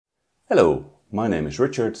Hello, my name is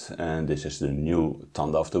Richard and this is the new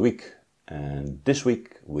Tanda of the week. And this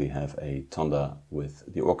week we have a Tanda with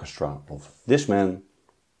the orchestra of this man,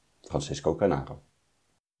 Francisco Canaro.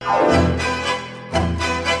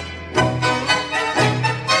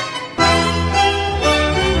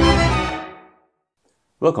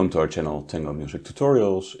 Welcome to our channel Tango Music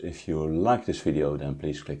Tutorials. If you like this video, then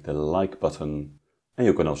please click the like button and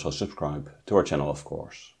you can also subscribe to our channel, of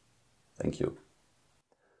course. Thank you.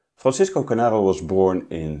 Francisco Canaro was born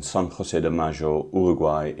in San José de Mayo,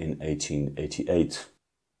 Uruguay in 1888.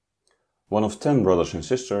 One of 10 brothers and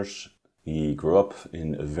sisters, he grew up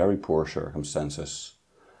in very poor circumstances,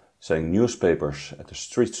 selling newspapers at the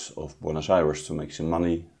streets of Buenos Aires to make some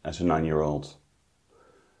money as a 9-year-old.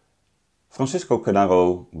 Francisco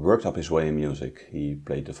Canaro worked up his way in music. He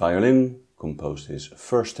played the violin, composed his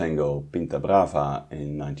first tango, Pinta Brava,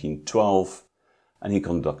 in 1912, and he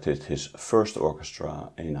conducted his first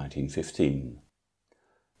orchestra in 1915.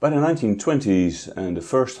 By the 1920s and the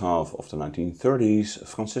first half of the 1930s,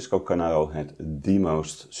 Francisco Canaro had the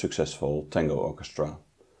most successful tango orchestra,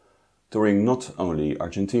 touring not only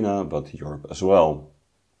Argentina but Europe as well.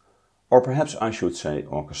 Or perhaps I should say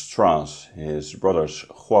orchestras. His brothers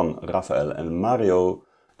Juan, Rafael and Mario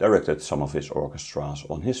directed some of his orchestras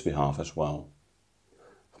on his behalf as well.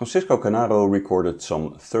 Francisco Canaro recorded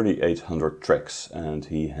some 3,800 tracks and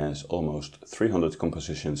he has almost 300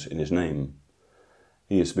 compositions in his name.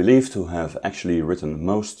 He is believed to have actually written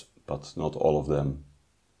most, but not all of them.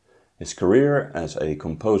 His career as a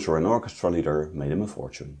composer and orchestra leader made him a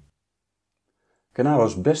fortune.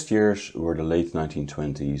 Canaro's best years were the late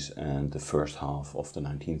 1920s and the first half of the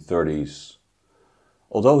 1930s.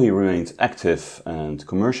 Although he remained active and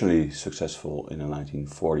commercially successful in the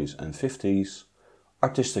 1940s and 50s,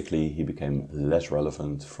 artistically he became less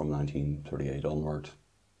relevant from 1938 onward.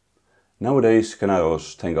 Nowadays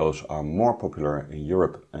Canaro's tangos are more popular in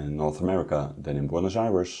Europe and North America than in Buenos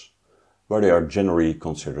Aires, where they are generally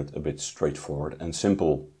considered a bit straightforward and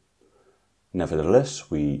simple. Nevertheless,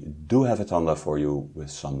 we do have a tanda for you with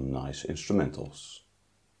some nice instrumentals.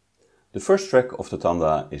 The first track of the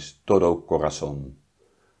tanda is Todo, corazón,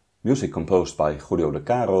 music composed by Julio De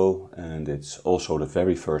Caro, and it's also the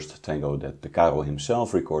very first tango that De Caro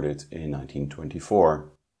himself recorded in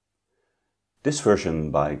 1924. This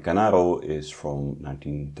version by Canaro is from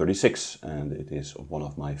 1936 and it is one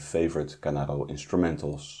of my favorite Canaro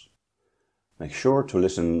instrumentals. Make sure to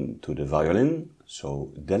listen to the violin,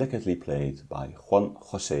 so delicately played by Juan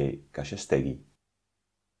José Cachestegui.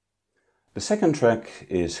 The second track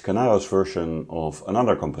is Canaro's version of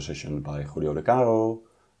another composition by Julio De Caro,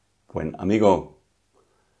 Buen, amigo.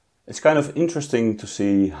 It's kind of interesting to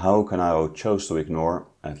see how Canaro chose to ignore,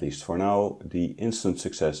 at least for now, the instant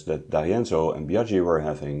success that D'Arienzo and Biaggi were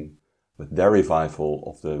having with their revival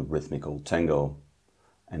of the rhythmical tango.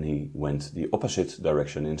 And he went the opposite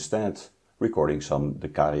direction instead, recording some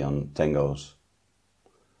Decarian tangos.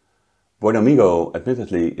 Buen, amigo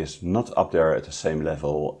admittedly is not up there at the same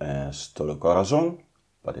level as Todo, corazón,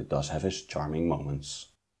 but it does have its charming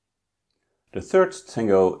moments. The third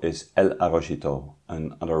tango is El Arroyito,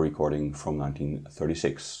 another recording from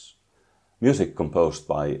 1936. Music composed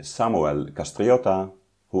by Samuel Castriota,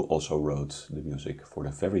 who also wrote the music for the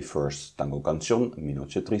very first tango canción, Mi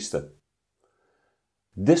Noche Triste.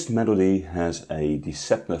 This melody has a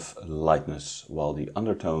deceptive lightness, while the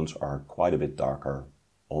undertones are quite a bit darker,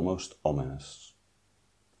 almost ominous.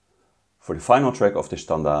 For the final track of this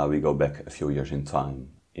tanda we go back a few years in time.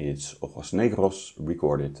 It's Ojos, negros,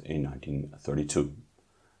 recorded in 1932.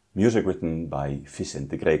 Music written by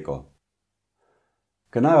Vicente Greco.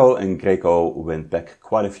 Canaro and Greco went back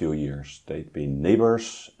quite a few years. They'd been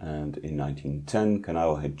neighbors, and in 1910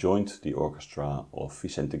 Canaro had joined the orchestra of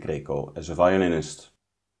Vicente Greco as a violinist.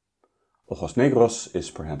 Ojos, negros is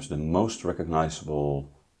perhaps the most recognizable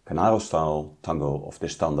Canaro-style tango of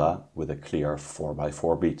this tanda with a clear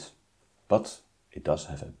 4x4 beat. But it does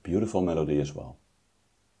have a beautiful melody as well.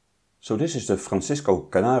 So this is the Francisco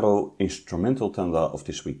Canaro instrumental tanda of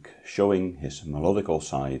this week, showing his melodical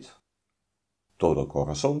side. Todo,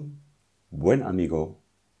 corazón, Buen, amigo,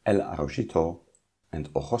 El Arroyito and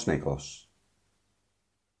Ojos, negros.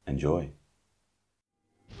 Enjoy!